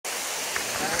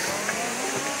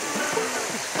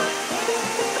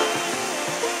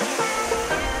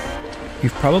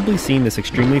You've probably seen this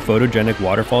extremely photogenic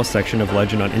waterfall section of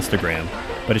Legend on Instagram,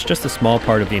 but it's just a small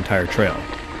part of the entire trail.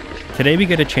 Today we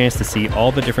get a chance to see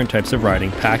all the different types of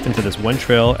riding packed into this one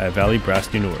trail at Vallée Bras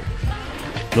du Nord.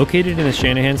 Located in the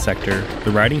Shanahan sector,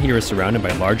 the riding here is surrounded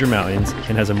by larger mountains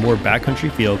and has a more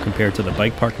backcountry feel compared to the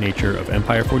bike park nature of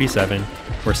Empire 47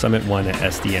 or Summit 1 at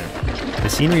SDN. The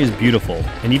scenery is beautiful,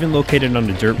 and even located on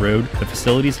a dirt road, the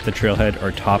facilities at the trailhead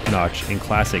are top-notch in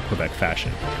classic Quebec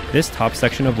fashion. This top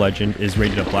section of Legend is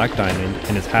rated a black diamond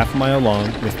and is half a mile long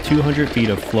with 200 feet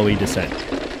of flowy descent.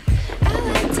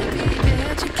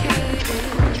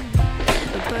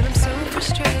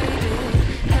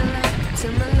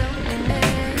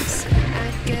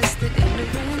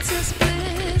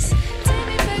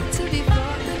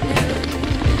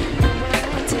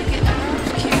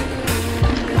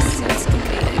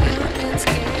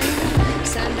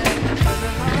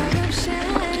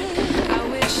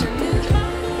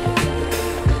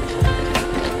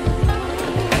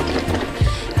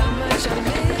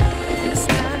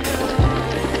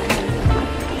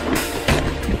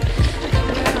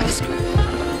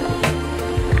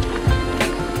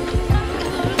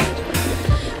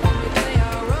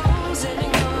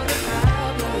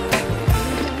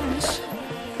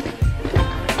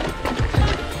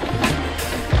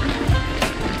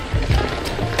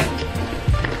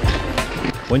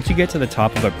 Once you get to the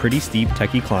top of a pretty steep,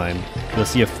 techie climb, you'll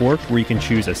see a fork where you can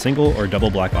choose a single or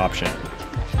double black option.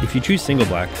 If you choose single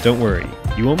black, don't worry,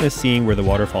 you won't miss seeing where the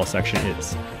waterfall section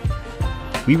is.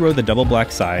 We rode the double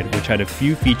black side, which had a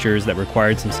few features that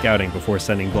required some scouting before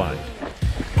sending blind.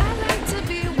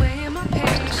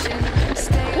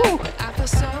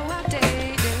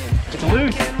 It's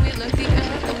loose!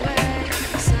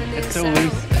 It's so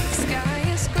loose.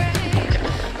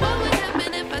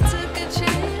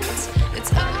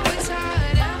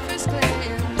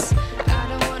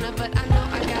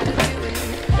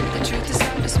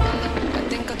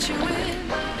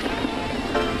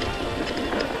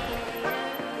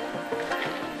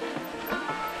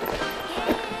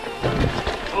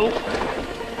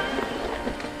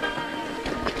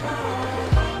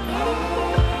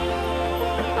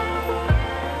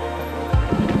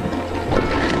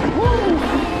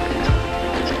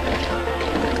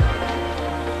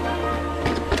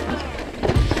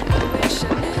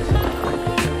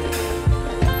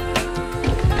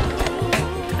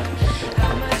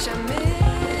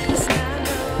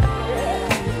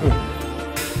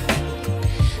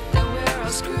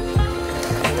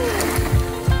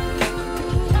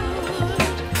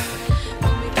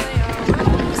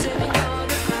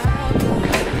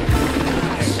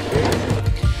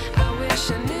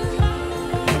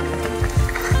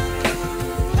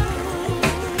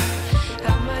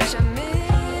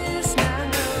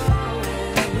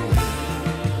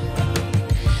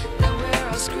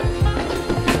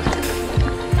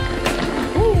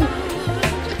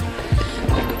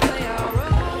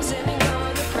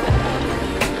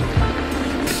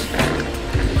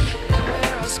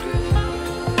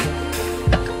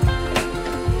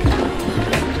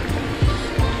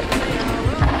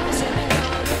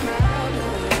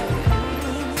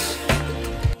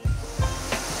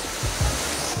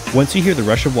 Once you hear the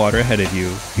rush of water ahead of you,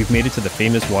 you've made it to the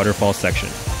famous waterfall section.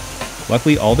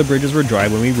 Luckily, all the bridges were dry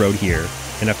when we rode here,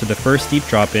 and after the first steep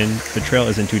drop-in, the trail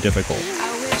isn't too difficult.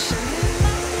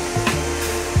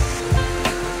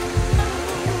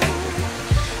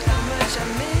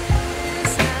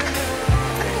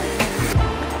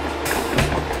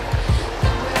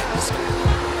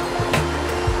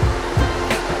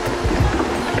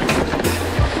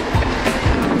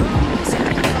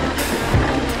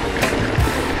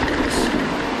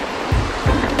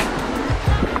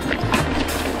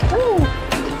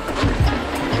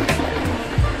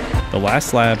 The last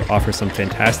slab offers some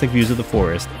fantastic views of the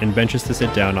forest and benches to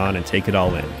sit down on and take it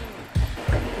all in.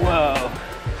 Whoa.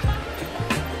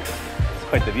 It's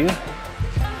quite the view.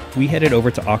 We headed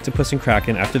over to Octopus and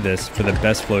Kraken after this for the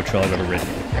best flow trail I've ever ridden.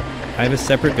 I have a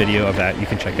separate video of that you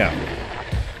can check out.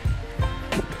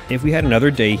 If we had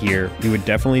another day here, we would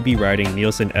definitely be riding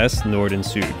Nielsen S, Nord, and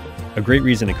Sud, a great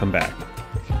reason to come back.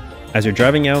 As you're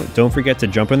driving out, don't forget to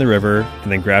jump in the river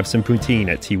and then grab some poutine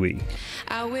at Tiwi.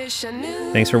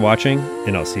 Thanks for watching,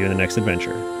 and I'll see you in the next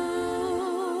adventure.